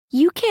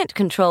You can't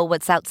control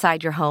what's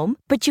outside your home,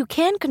 but you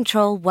can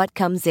control what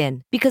comes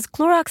in. Because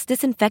Clorox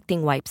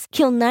disinfecting wipes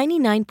kill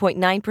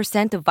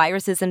 99.9% of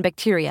viruses and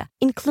bacteria,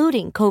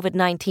 including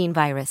COVID-19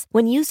 virus,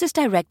 when used as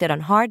directed on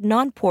hard,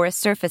 non-porous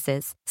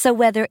surfaces. So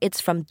whether it's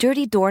from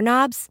dirty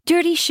doorknobs,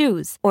 dirty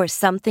shoes, or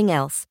something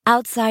else,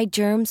 outside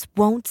germs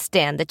won't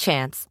stand a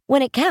chance.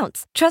 When it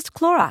counts, trust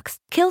Clorox.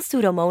 Kill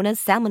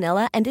Pseudomonas,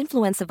 Salmonella, and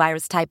influenza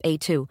virus type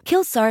A2.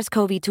 Kill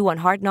SARS-CoV-2 on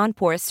hard,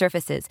 non-porous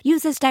surfaces.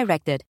 Use as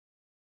directed.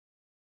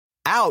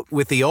 Out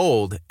with the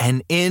old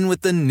and in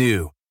with the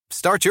new.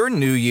 Start your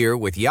new year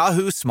with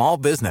Yahoo Small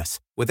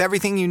Business, with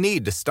everything you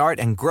need to start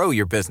and grow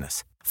your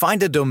business.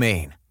 Find a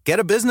domain, get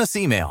a business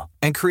email,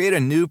 and create a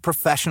new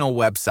professional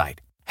website.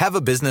 Have a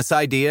business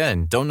idea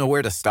and don't know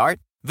where to start?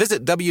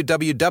 Visit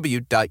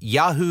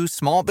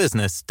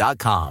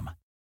www.yahoosmallbusiness.com.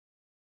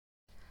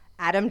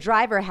 Adam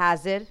Driver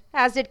has it,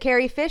 as did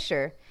Carrie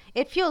Fisher.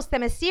 It fuels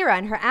Themyscira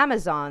and her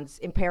Amazons.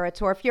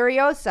 Imperator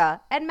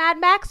Furiosa and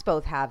Mad Max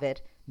both have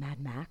it. Mad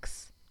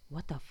Max?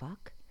 What the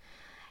fuck?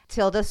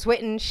 Tilda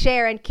Swinton,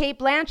 Cher, and Cate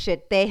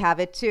Blanchett, they have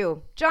it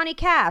too. Johnny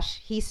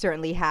Cash, he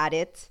certainly had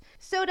it.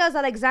 So does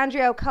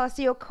Alexandria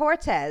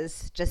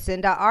Ocasio-Cortez,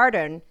 Jacinda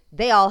Ardern,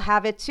 they all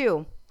have it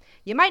too.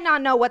 You might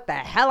not know what the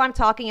hell I'm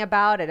talking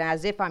about, and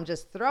as if I'm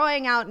just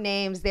throwing out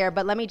names there,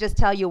 but let me just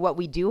tell you what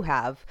we do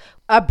have.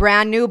 A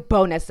brand new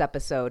bonus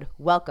episode.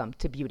 Welcome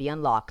to Beauty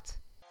Unlocked.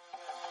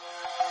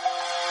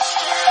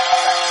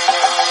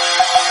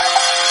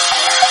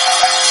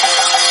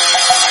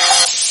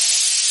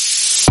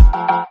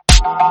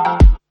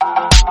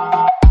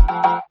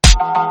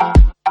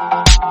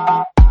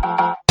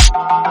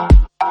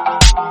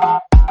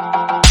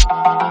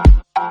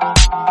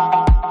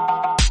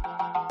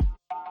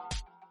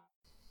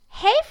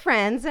 Hey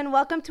friends, and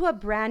welcome to a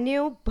brand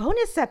new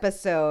bonus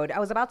episode. I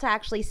was about to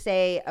actually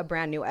say a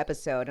brand new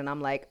episode, and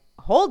I'm like,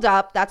 hold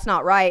up, that's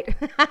not right.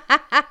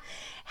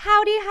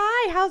 Howdy,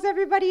 hi, how's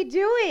everybody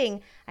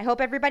doing? I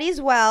hope everybody's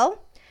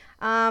well.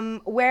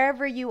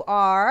 Wherever you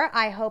are,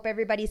 I hope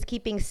everybody's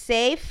keeping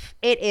safe.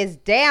 It is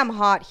damn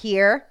hot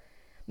here.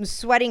 I'm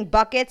sweating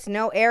buckets,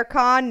 no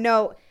aircon,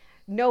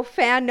 no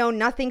fan, no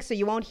nothing, so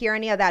you won't hear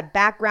any of that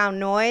background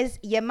noise.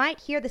 You might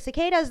hear the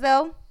cicadas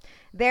though.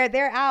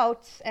 They're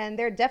out and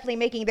they're definitely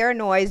making their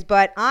noise,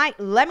 but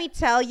let me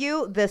tell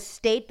you the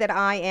state that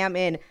I am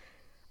in.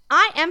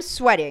 I am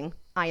sweating,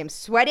 and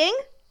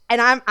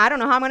I don't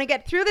know how I'm going to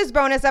get through this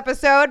bonus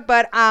episode,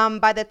 but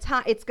by the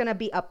time it's going to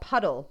be a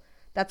puddle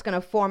that's going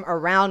to form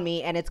around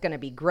me, and it's going to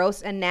be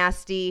gross and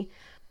nasty.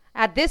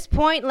 At this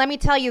point, let me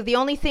tell you, the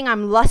only thing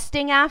I'm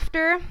lusting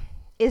after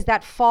is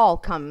that fall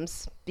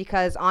comes,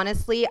 because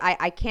honestly,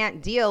 I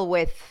can't deal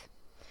with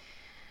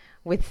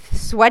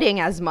sweating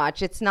as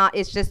much. It's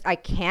just, I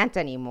can't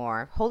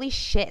anymore. Holy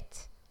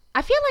shit.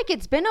 I feel like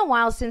it's been a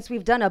while since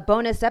we've done a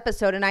bonus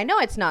episode, and I know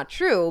it's not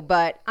true,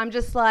 but I'm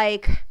just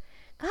like,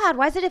 God,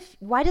 why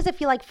does it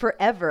feel like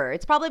forever?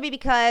 It's probably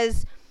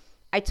because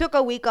I took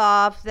a week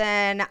off,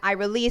 then I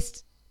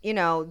released,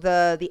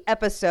 the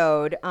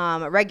episode,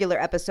 a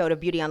regular episode of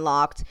Beauty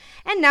Unlocked,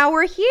 and now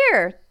we're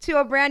here to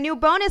a brand new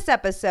bonus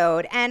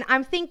episode, and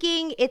I'm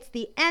thinking it's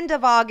the end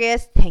of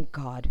August. Thank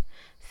God.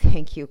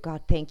 Thank you,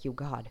 God. Thank you,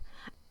 God.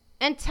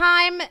 And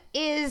time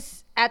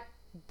is at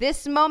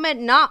this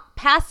moment not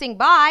passing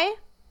by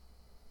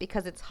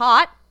because it's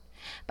hot,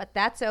 but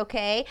that's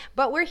okay.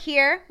 But we're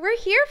here. We're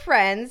here,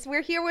 friends.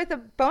 We're here with a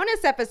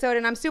bonus episode,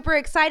 and I'm super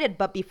excited.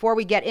 But before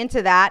we get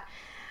into that,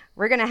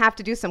 we're going to have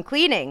to do some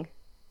cleaning.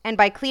 And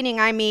by cleaning,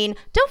 I mean,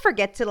 don't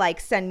forget to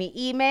send me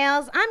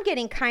emails. I'm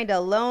getting kind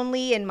of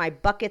lonely in my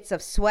buckets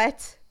of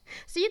sweat.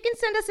 So you can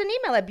send us an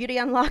email at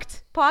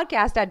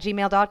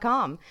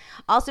beautyunlockedpodcast@gmail.com.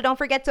 Also, don't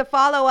forget to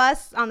follow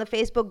us on the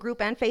Facebook group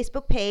and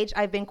Facebook page.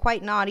 I've been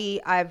quite naughty.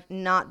 I've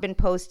not been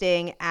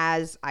posting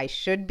as I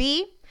should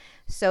be.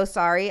 So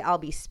sorry. I'll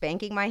be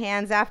spanking my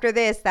hands after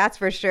this, that's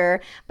for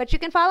sure. But you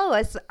can follow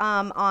us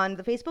on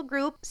the Facebook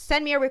group.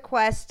 Send me a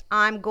request.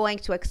 I'm going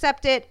to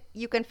accept it.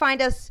 You can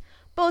find us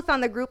both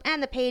on the group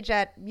and the page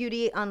at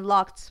Beauty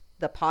Unlocked,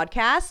 the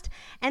podcast.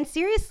 And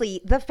seriously,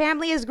 the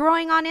family is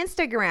growing on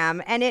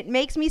Instagram, and it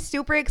makes me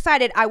super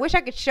excited. I wish I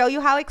could show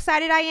you how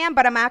excited I am,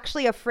 but I'm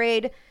actually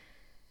afraid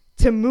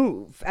to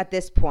move at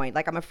this point.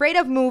 I'm afraid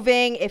of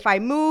moving. If I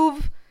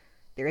move,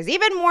 there's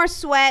even more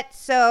sweat.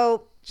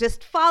 So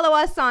just follow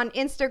us on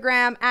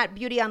Instagram at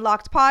Beauty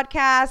Unlocked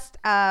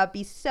Podcast.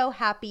 Be so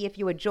happy if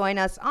you would join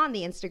us on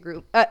the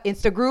Instagroup.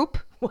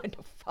 What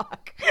the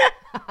fuck?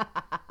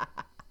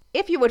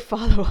 If you would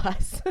follow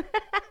us.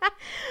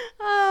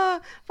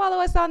 Follow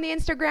us on the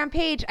Instagram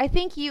page. I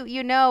think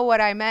you know what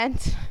I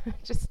meant.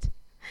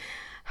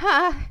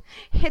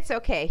 It's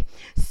okay.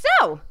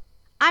 So,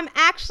 I'm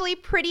actually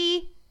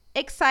pretty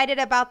excited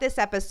about this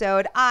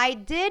episode. I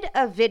did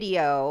a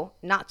video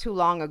not too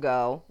long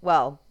ago.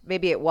 Well,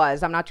 maybe it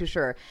was. I'm not too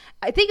sure.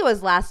 I think it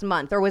was last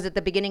month, or was it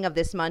the beginning of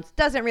this month?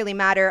 Doesn't really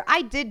matter.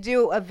 I did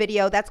do a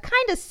video that's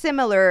kind of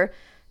similar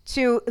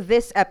to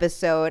this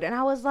episode. And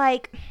I was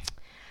like...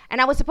 And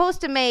I was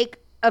supposed to make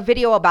a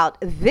video about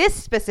this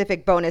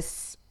specific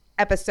bonus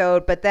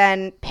episode, but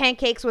then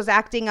Pancakes was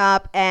acting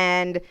up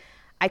and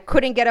I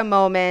couldn't get a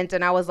moment,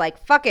 and I was like,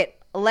 fuck it,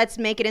 let's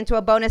make it into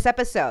a bonus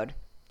episode.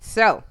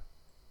 So,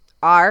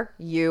 are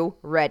you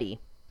ready?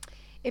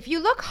 If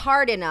you look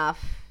hard enough,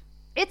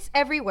 it's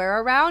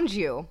everywhere around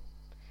you.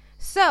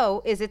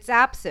 So is its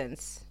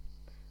absence.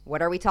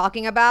 What are we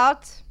talking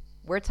about?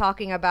 We're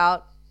talking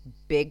about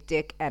big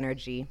dick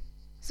energy.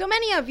 So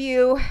many of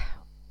you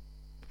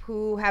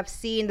who have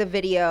seen the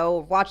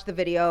video, watched the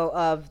video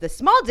of the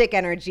small dick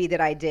energy that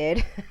I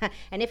did.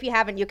 And if you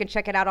haven't, you can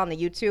check it out on the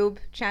YouTube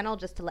channel,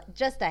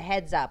 just a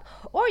heads up.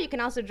 Or you can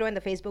also join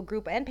the Facebook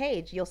group and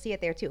page. You'll see it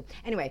there too.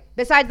 Anyway,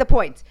 besides the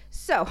point.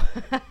 So,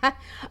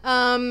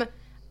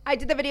 I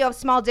did the video of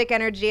small dick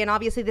energy, and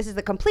obviously this is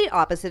the complete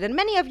opposite. And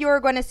many of you are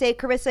going to say,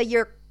 Carissa,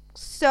 you're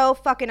so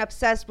fucking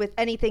obsessed with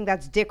anything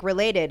that's dick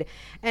related.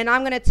 And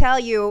I'm going to tell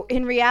you,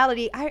 in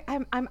reality,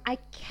 I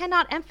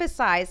cannot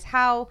emphasize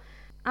how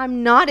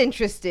I'm not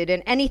interested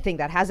in anything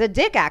that has a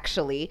dick,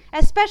 actually,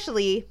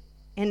 especially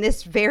in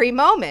this very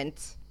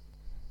moment.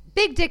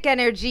 Big dick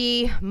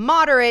energy,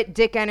 moderate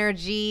dick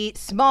energy,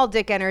 small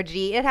dick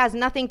energy, it has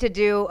nothing to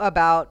do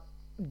about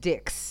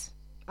dicks.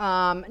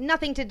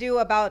 Nothing to do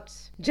about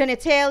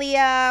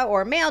genitalia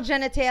or male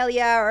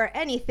genitalia or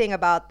anything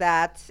about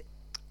that.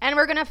 And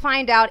we're going to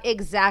find out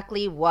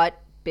exactly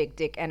what big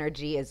dick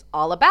energy is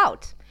all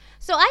about.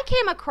 So I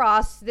came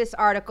across this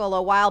article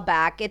a while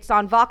back. It's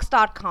on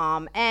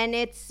Vox.com, and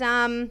it's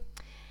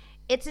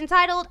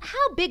entitled,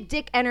 How Big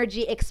Dick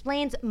Energy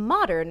Explains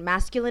Modern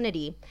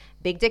Masculinity.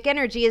 Big dick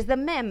energy is the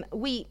meme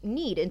we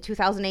need in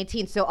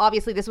 2018. So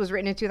obviously this was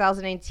written in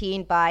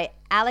 2018 by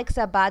Alex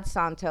Abad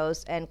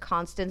Santos and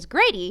Constance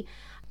Grady.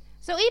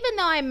 So even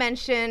though I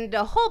mentioned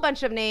a whole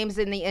bunch of names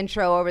in the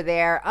intro over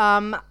there,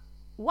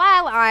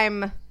 while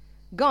I'm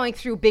going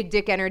through big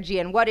dick energy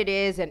and what it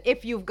is, and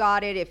if you've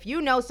got it, if you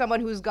know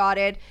someone who's got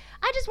it,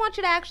 I just want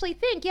you to actually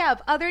think,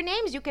 of other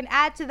names you can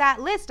add to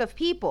that list of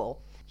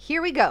people.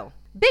 Here we go.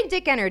 Big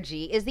dick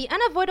energy is the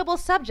unavoidable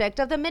subject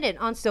of the minute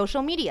on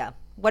social media.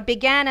 What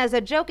began as a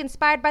joke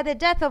inspired by the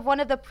death of one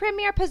of the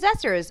premier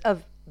possessors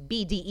of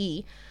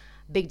BDE,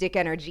 big dick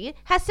energy,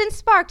 has since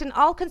sparked an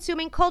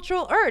all-consuming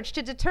cultural urge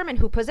to determine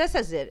who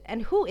possesses it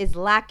and who is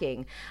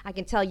lacking. I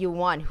can tell you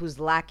one who's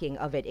lacking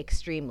of it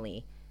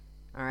extremely.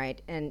 All right,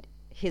 and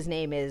his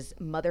name is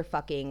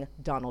motherfucking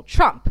Donald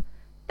Trump.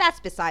 That's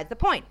besides the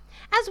point.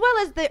 As well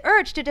as the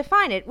urge to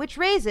define it, which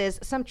raises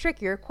some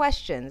trickier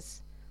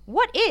questions.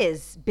 What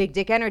is big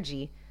dick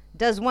energy?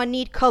 Does one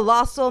need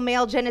colossal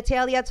male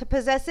genitalia to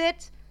possess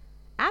it?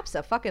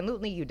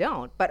 Abso-fucking-lutely you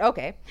don't, but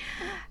okay.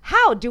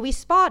 How do we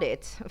spot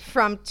it?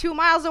 From 2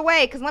 miles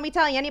away, because let me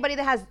tell you, anybody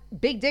that has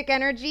big dick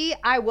energy,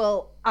 I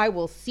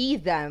will see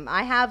them.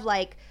 I have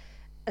like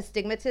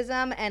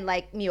astigmatism and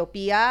like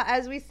myopia,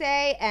 as we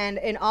say, and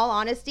in all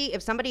honesty,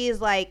 if somebody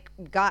is like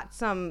got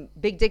some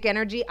big dick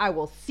energy, I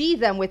will see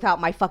them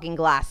without my fucking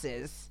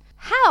glasses.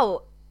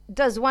 How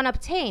does one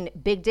obtain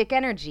big dick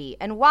energy,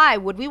 and why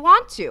would we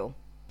want to?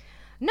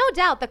 No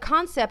doubt the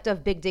concept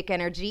of big dick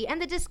energy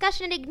and the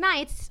discussion it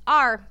ignites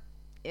are,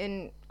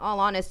 in all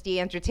honesty,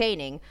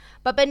 entertaining.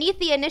 But beneath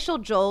the initial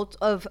jolt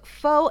of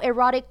faux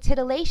erotic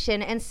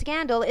titillation and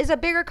scandal is a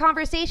bigger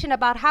conversation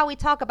about how we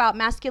talk about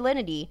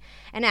masculinity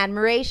and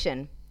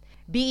admiration.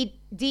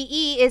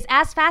 BDE is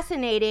as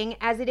fascinating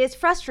as it is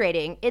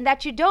frustrating in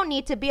that you don't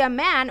need to be a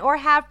man or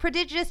have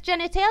prodigious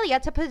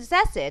genitalia to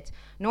possess it,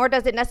 nor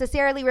does it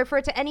necessarily refer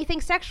to anything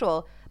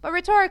sexual, but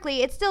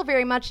rhetorically it's still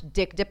very much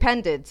dick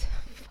dependent.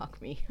 Fuck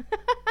me.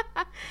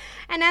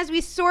 And as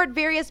we sort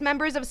various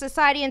members of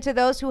society into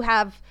those who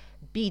have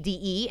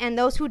BDE and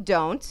those who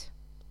don't,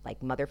 like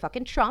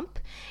motherfucking Trump,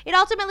 it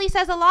ultimately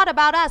says a lot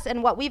about us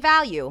and what we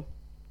value.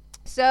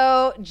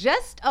 So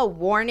just a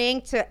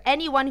warning to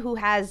anyone who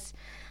has,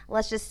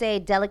 let's just say,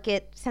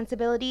 delicate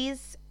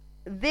sensibilities.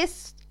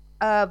 This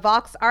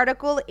Vox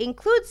article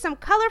includes some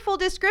colorful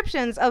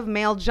descriptions of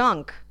male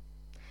junk.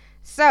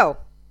 So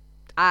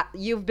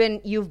you've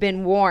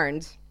been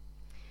warned.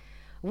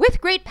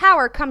 With great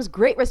power comes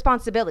great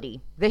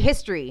responsibility. The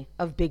history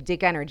of big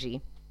dick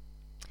energy.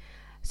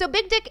 So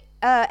big dick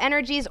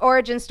energy's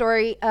origin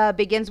story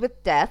begins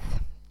with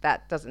death.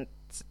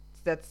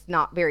 That's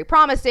not very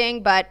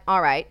promising, but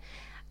all right.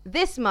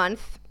 This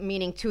month,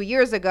 meaning 2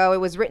 years ago,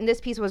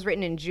 this piece was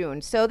written in June.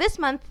 So this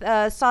month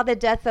saw the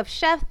death of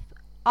chef,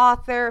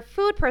 author,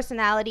 food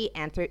personality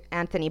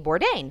Anthony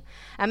Bourdain,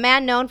 a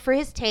man known for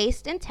his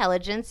taste,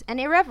 intelligence, and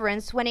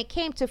irreverence when it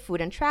came to food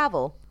and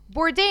travel.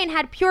 Bourdain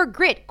had pure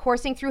grit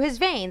coursing through his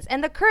veins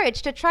and the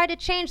courage to try to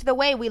change the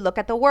way we look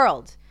at the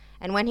world.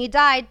 And when he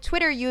died,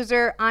 Twitter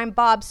user I'm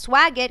Bob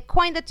Swaggett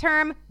coined the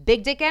term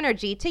big dick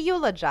energy to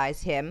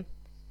eulogize him.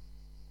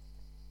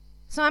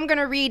 So I'm going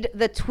to read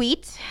the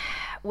tweet,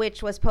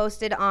 which was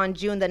posted on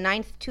June the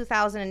 9th,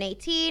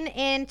 2018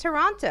 in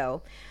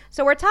Toronto.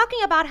 So we're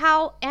talking about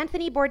how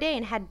Anthony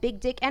Bourdain had big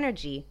dick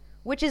energy,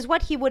 which is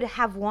what he would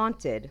have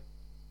wanted.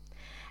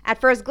 At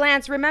first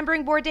glance,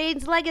 remembering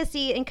Bourdain's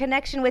legacy in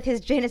connection with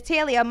his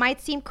genitalia might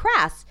seem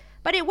crass,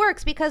 but it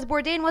works because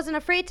Bourdain wasn't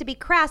afraid to be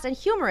crass and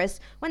humorous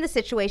when the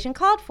situation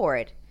called for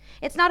it.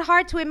 It's not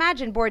hard to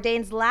imagine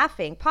Bourdain's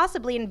laughing,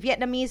 possibly in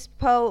Vietnamese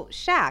po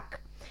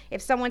shack,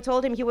 if someone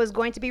told him he was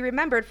going to be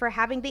remembered for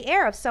having the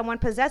air of someone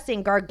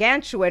possessing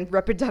gargantuan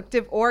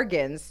reproductive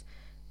organs.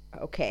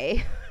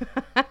 Okay.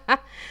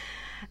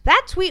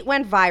 That tweet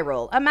went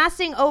viral,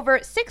 amassing over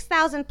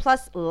 6,000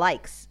 plus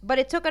likes, but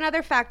it took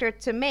another factor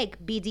to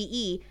make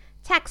BDE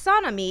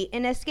taxonomy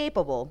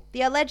inescapable: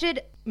 the alleged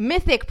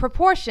mythic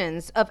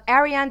proportions of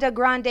Ariana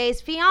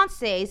Grande's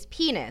fiancé's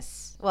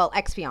penis. Well,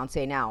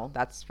 ex-fiancé now,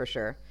 that's for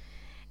sure.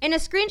 In a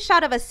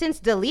screenshot of a since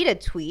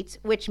deleted tweet,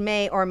 which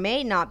may or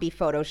may not be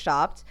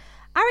photoshopped,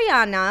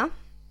 Ariana,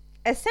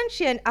 a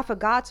sentient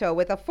affogato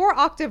with a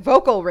 4-octave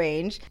vocal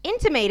range,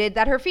 intimated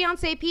that her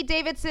fiancé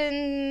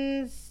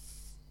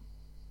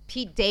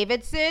Pete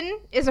Davidson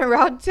is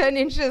around 10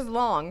 inches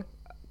long.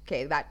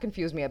 Okay, that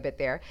confused me a bit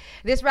there.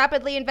 This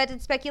rapidly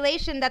invented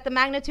speculation that the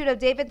magnitude of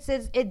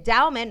Davidson's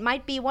endowment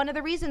might be one of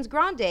the reasons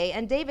Grande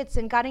and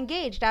Davidson got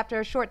engaged after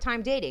a short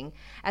time dating,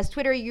 as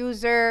Twitter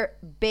user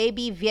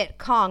Baby Viet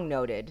Cong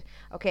noted.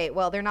 Okay,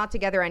 well, they're not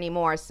together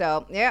anymore,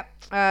 so yeah,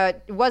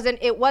 it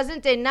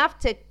wasn't enough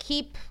to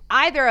keep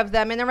either of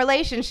them in a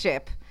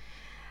relationship.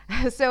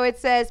 So it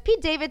says,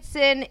 Pete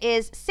Davidson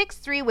is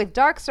 6'3" with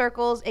dark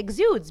circles,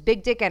 exudes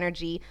big dick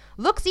energy,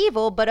 looks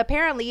evil but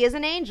apparently is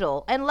an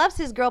angel, and loves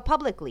his girl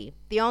publicly.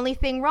 The only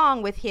thing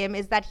wrong with him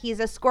is that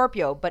he's a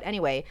Scorpio. But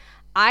anyway,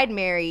 I'd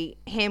marry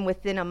him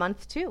within a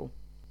month too.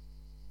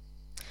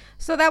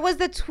 So that was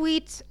the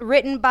tweet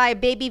written by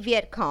Baby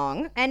Viet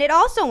Cong, and it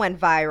also went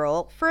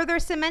viral, further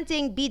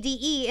cementing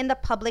BDE in the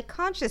public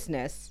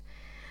consciousness.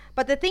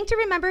 But the thing to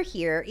remember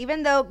here,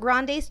 even though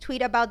Grande's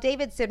tweet about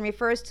Davidson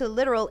refers to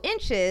literal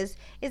inches,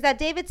 is that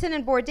Davidson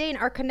and Bourdain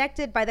are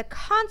connected by the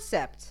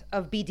concept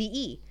of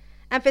BDE,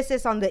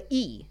 emphasis on the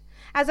E,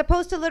 as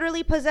opposed to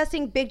literally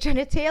possessing big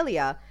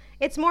genitalia.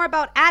 It's more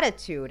about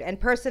attitude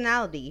and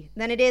personality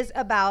than it is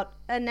about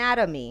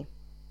anatomy.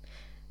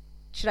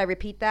 Should I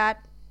repeat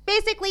that?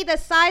 Basically, the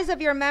size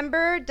of your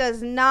member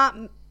does not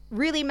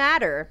really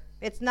matter.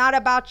 It's not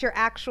about your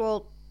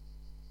actual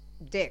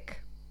dick.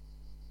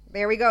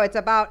 There we go. It's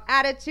about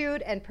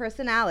attitude and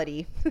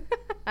personality.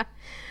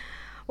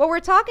 What we're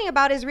talking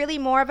about is really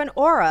more of an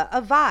aura, a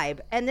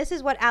vibe. And this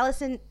is what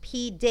Allison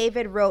P.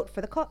 David wrote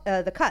for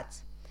the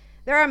cuts.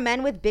 There are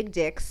men with big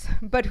dicks,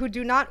 but who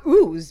do not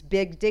ooze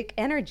big dick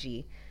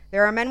energy.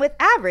 There are men with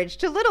average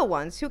to little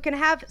ones who can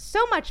have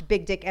so much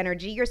big dick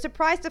energy, you're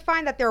surprised to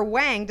find that their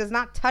wang does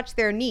not touch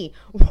their knee.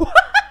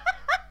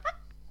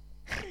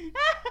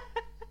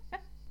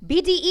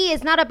 BDE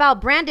is not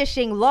about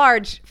brandishing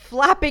large,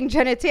 flapping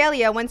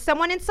genitalia when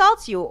someone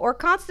insults you, or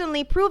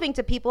constantly proving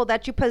to people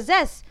that you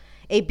possess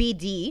a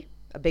BD,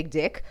 a big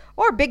dick,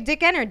 or big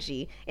dick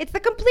energy. It's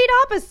the complete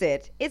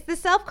opposite. It's the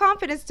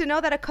self-confidence to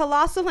know that a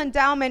colossal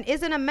endowment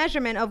isn't a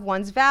measurement of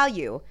one's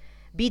value.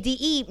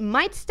 BDE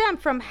might stem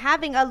from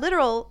having a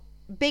literal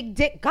big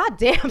dick.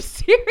 Goddamn,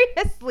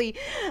 seriously.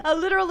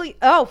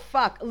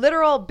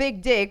 Literal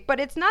big dick, but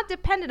it's not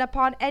dependent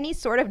upon any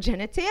sort of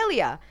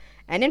genitalia.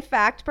 And in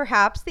fact,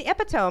 perhaps the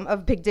epitome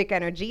of big dick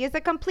energy is the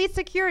complete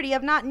security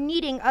of not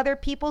needing other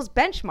people's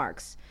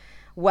benchmarks,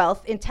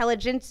 wealth,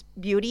 intelligence,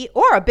 beauty,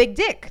 or a big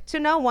dick to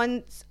know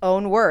one's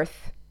own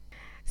worth.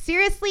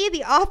 Seriously,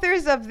 the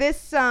authors of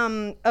this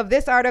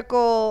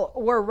article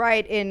were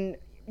right in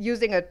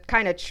using a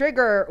kind of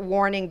trigger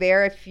warning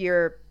there if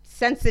you're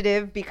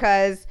sensitive,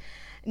 because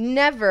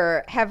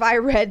never have I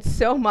read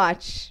so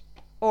much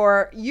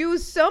or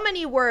use so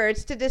many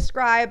words to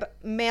describe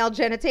male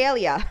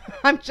genitalia.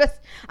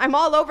 I'm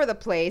all over the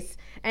place.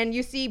 And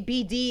you see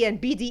BD and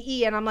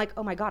BDE, and I'm like,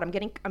 oh my God, I'm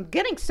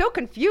getting so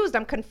confused.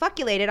 I'm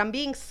confuckulated. I'm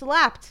being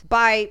slapped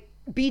by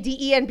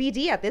BDE and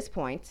BD at this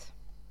point.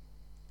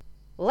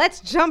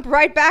 Let's jump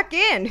right back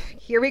in.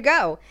 Here we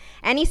go.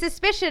 Any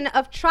suspicion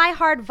of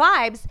try-hard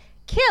vibes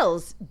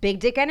kills big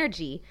dick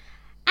energy,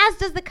 as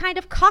does the kind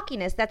of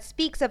cockiness that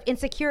speaks of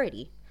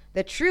insecurity.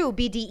 The true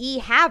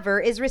BDE haver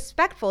is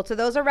respectful to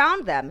those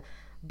around them,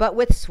 but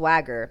with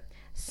swagger.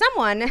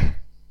 Someone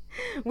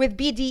with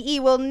BDE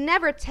will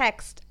never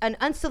text an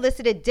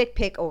unsolicited dick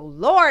pic. Oh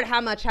Lord,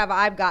 how much have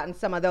I gotten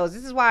some of those?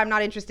 This is why I'm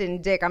not interested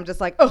in dick. I'm just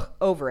like,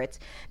 over it.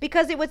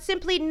 Because it would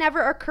simply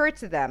never occur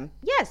to them.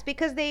 Yes,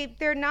 because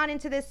they're not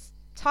into this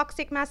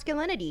toxic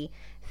masculinity.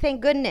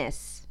 Thank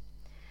goodness.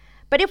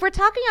 But if we're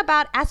talking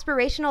about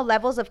aspirational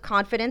levels of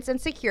confidence and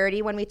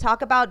security when we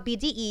talk about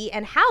BDE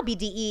and how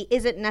BDE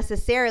isn't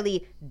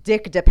necessarily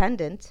dick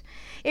dependent,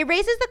 it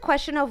raises the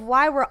question of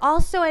why we're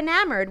all so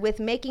enamored with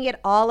making it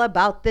all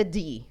about the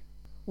D.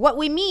 What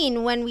we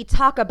mean when we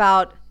talk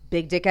about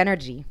big dick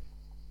energy.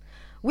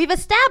 We've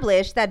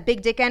established that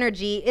big dick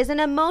energy is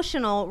an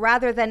emotional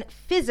rather than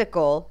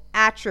physical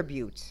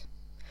attribute.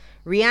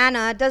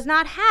 Rihanna does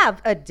not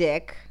have a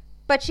dick,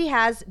 but she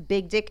has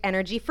big dick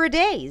energy for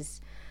days.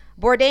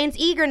 Bourdain's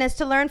eagerness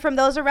to learn from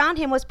those around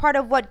him was part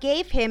of what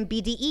gave him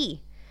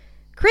BDE.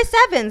 Chris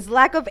Evans'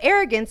 lack of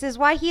arrogance is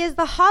why he is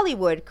the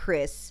Hollywood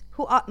Chris,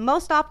 who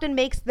most often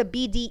makes the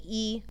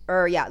BDE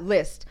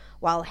list,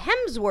 while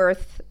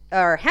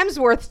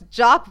Hemsworth's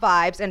jock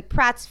vibes and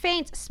Pratt's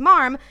faint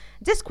smarm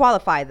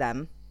disqualify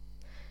them.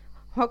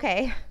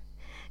 Okay.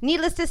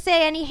 Needless to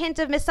say, any hint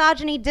of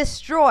misogyny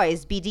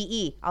destroys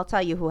BDE. I'll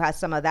tell you who has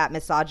some of that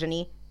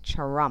misogyny.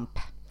 Trump.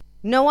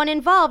 No one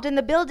involved in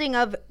the building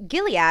of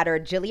Gilead or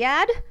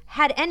Gilead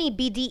had any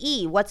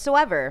BDE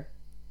whatsoever.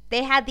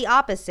 They had the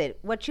opposite,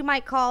 what you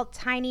might call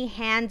tiny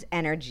hand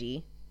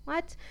energy.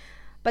 What?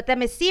 But the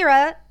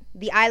Mesira,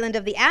 the island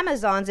of the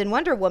Amazons in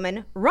Wonder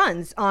Woman,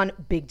 runs on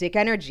big dick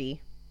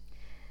energy.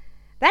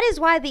 That is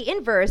why the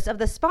inverse of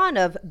the spawn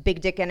of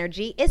big dick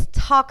energy is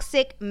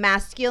toxic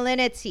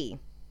masculinity.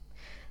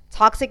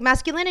 Toxic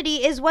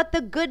masculinity is what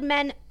the Good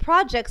Men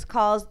Project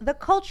calls the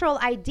cultural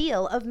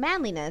ideal of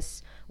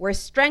manliness, where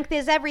strength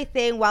is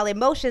everything while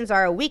emotions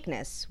are a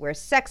weakness, where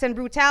sex and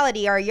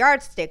brutality are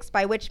yardsticks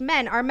by which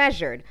men are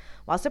measured,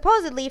 while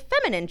supposedly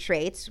feminine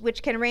traits,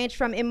 which can range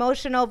from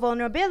emotional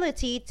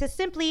vulnerability to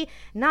simply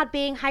not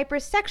being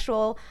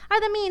hypersexual,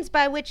 are the means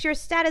by which your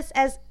status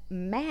as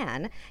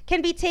man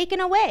can be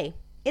taken away.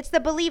 It's the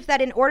belief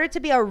that in order to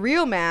be a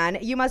real man,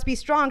 you must be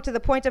strong to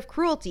the point of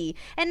cruelty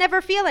and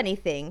never feel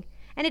anything.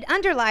 And it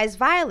underlies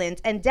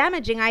violent and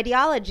damaging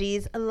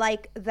ideologies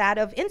like that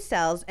of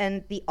incels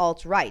and the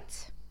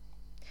alt-right.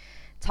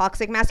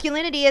 Toxic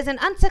masculinity is an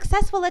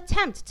unsuccessful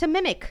attempt to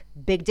mimic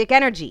big dick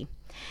energy,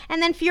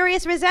 and then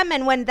furious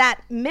resentment when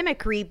that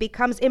mimicry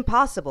becomes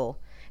impossible.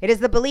 It is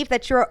the belief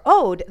that you're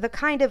owed the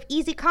kind of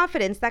easy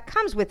confidence that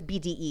comes with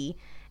BDE,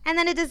 and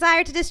then a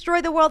desire to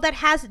destroy the world that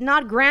has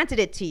not granted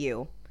it to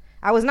you.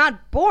 I was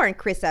not born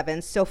Chris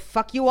Evans, so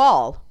fuck you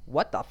all.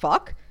 What the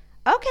fuck?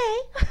 Okay.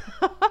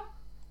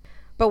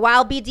 But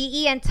while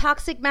BDE and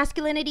toxic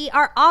masculinity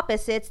are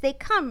opposites, they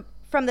come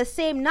from the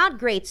same not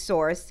great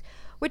source,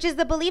 which is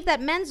the belief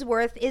that men's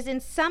worth is in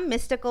some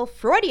mystical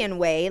Freudian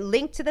way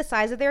linked to the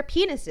size of their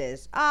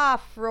penises. Ah,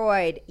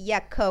 Freud, ya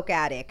coke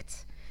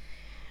addict.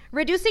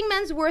 Reducing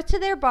men's worth to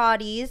their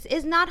bodies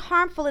is not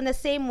harmful in the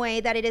same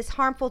way that it is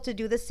harmful to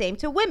do the same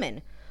to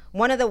women.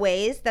 One of the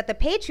ways that the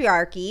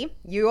patriarchy,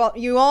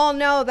 you all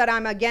know that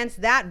I'm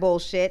against that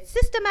bullshit,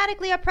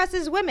 systematically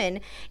oppresses women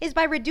is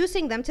by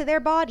reducing them to their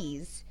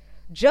bodies.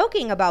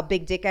 Joking about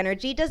big dick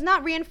energy does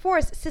not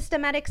reinforce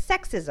systematic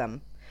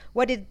sexism.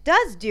 What it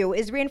does do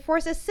is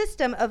reinforce a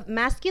system of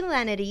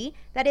masculinity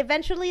that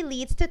eventually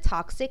leads to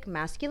toxic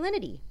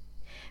masculinity.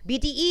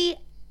 BDE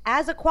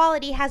as a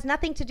quality has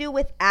nothing to do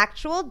with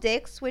actual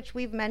dicks, which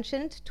we've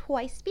mentioned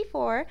twice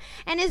before,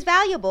 and is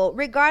valuable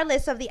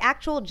regardless of the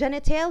actual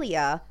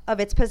genitalia of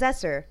its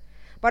possessor.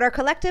 But our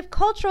collective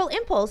cultural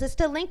impulse is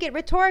to link it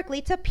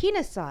rhetorically to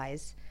penis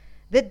size.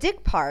 The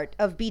dick part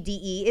of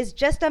BDE is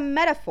just a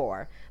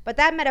metaphor, but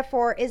that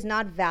metaphor is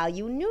not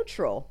value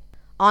neutral.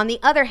 On the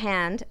other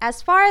hand,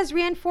 as far as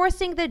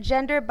reinforcing the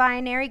gender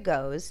binary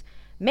goes,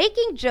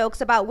 making jokes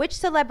about which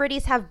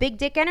celebrities have big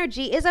dick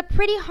energy is a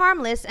pretty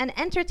harmless and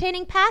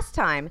entertaining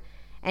pastime.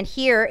 And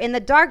here, in the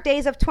dark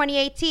days of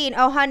 2018,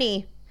 oh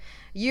honey,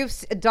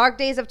 dark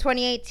days of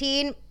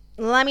 2018,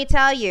 let me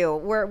tell you,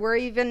 we're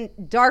even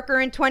darker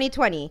in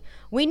 2020.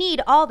 We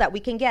need all that we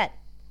can get.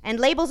 And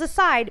labels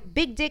aside,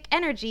 big dick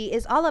energy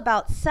is all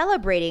about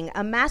celebrating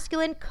a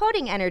masculine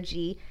coding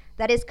energy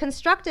that is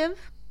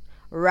constructive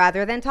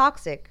rather than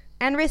toxic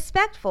and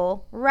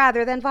respectful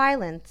rather than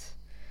violent.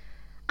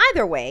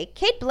 Either way,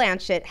 Cate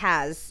Blanchett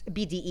has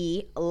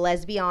BDE,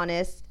 let's be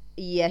honest,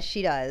 yes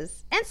she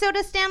does. And so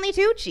does Stanley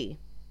Tucci.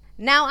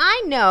 Now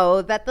I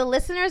know that the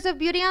listeners of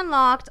Beauty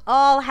Unlocked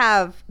all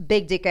have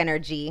big dick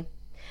energy,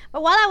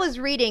 but while I was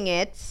reading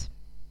it,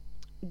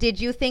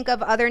 did you think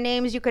of other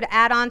names you could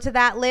add on to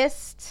that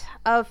list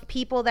of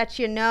people that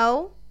you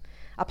know?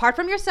 Apart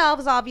from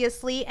yourselves,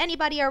 obviously,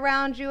 anybody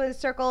around you in a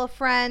circle of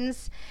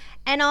friends.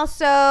 And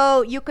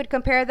also, you could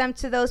compare them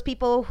to those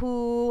people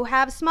who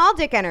have small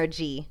dick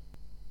energy.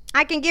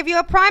 I can give you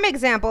a prime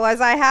example,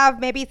 as I have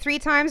maybe 3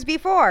 times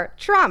before.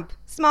 Trump,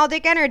 small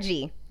dick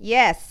energy.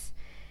 Yes,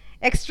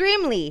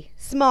 extremely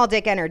small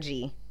dick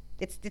energy.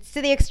 It's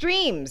to the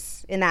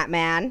extremes in that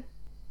man.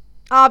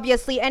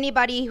 Obviously,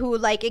 anybody who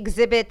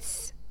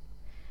exhibits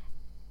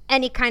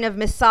any kind of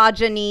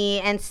misogyny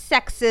and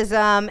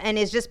sexism and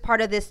is just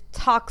part of this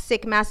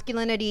toxic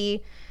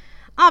masculinity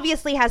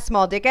obviously has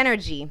small dick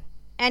energy.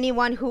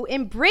 Anyone who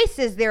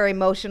embraces their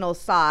emotional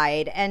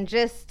side and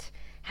just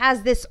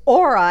has this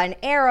aura and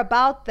air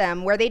about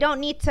them where they don't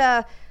need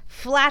to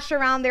flash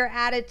around their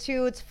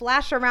attitudes,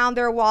 flash around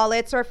their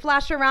wallets, or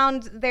flash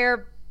around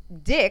their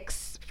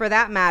dicks, for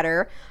that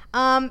matter,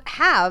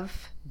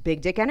 have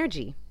big dick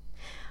energy.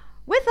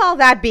 With all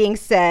that being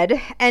said,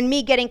 and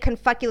me getting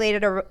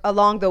confuckulated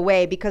along the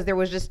way because there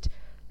was just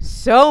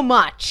so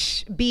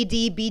much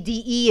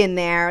BDE in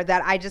there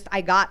that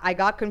I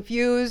got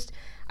confused.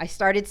 I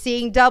started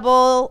seeing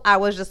double. I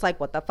was just like,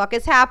 what the fuck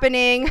is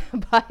happening?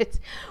 But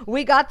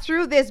we got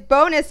through this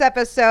bonus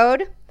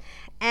episode,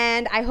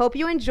 and I hope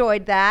you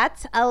enjoyed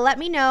that. Let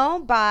me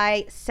know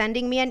by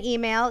sending me an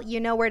email. You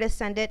know where to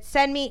send it.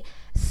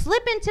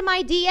 Slip into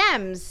my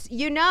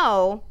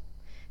DMs.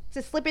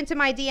 To slip into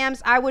my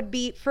DMs, I would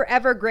be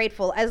forever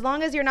grateful. As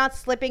long as you're not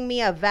slipping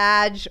me a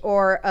vag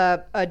or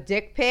a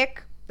dick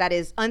pic, that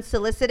is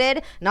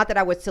unsolicited. Not that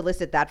I would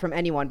solicit that from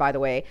anyone, by the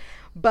way.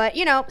 But,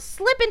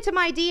 slip into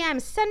my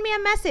DMs, send me a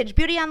message,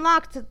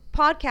 beautyunlocked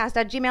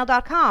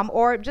podcast@gmail.com,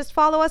 or just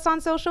follow us on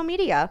social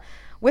media.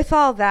 With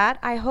all that,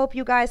 I hope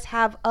you guys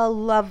have a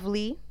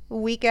lovely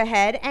week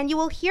ahead, and you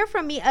will hear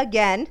from me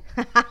again.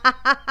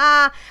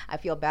 I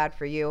feel bad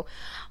for you.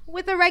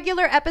 With a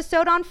regular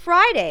episode on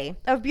Friday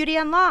of Beauty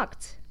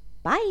Unlocked.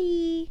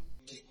 Bye.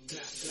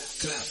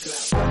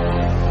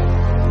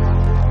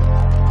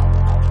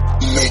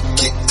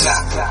 Make it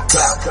clap, clap.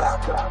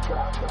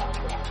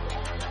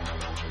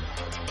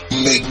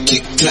 Make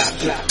it clap,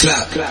 clap. Make it clap,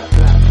 clap.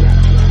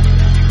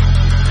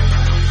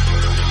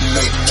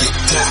 Make it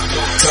clap,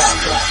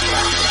 clap.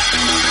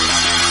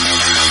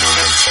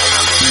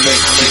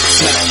 Make it clap,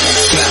 clap.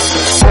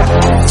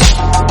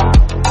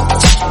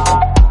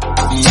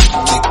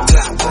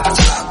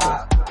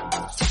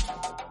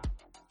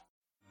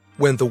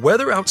 When the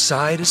weather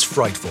outside is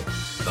frightful,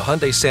 the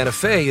Hyundai Santa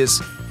Fe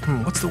is,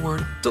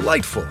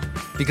 delightful.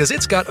 Because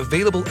it's got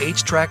available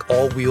H-Track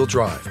all-wheel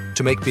drive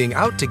to make being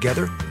out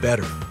together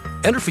better.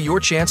 Enter for your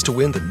chance to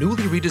win the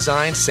newly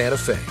redesigned Santa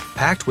Fe,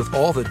 packed with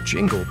all the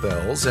jingle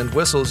bells and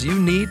whistles you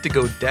need to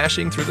go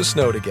dashing through the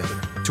snow together.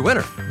 To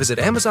enter, visit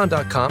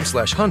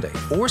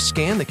Amazon.com/Hyundai or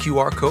scan the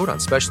QR code on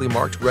specially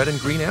marked red and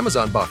green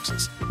Amazon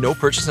boxes. No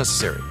purchase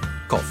necessary.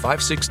 Call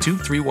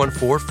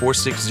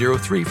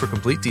 562-314-4603 for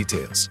complete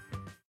details.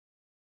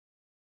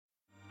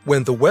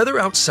 When the weather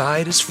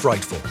outside is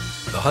frightful,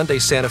 the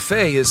Hyundai Santa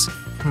Fe is,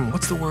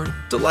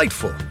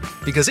 delightful.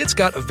 Because it's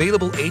got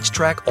available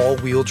H-Track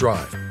all-wheel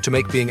drive to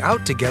make being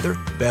out together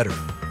better.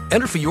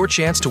 Enter for your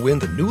chance to win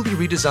the newly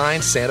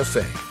redesigned Santa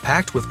Fe,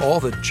 packed with all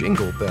the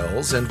jingle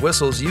bells and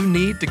whistles you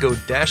need to go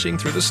dashing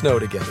through the snow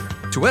together.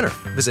 To enter,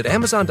 visit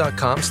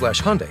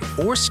Amazon.com/Hyundai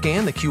or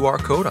scan the QR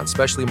code on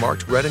specially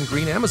marked red and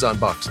green Amazon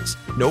boxes.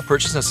 No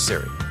purchase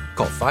necessary.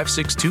 Call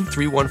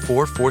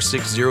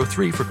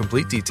 562-314-4603 for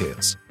complete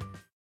details.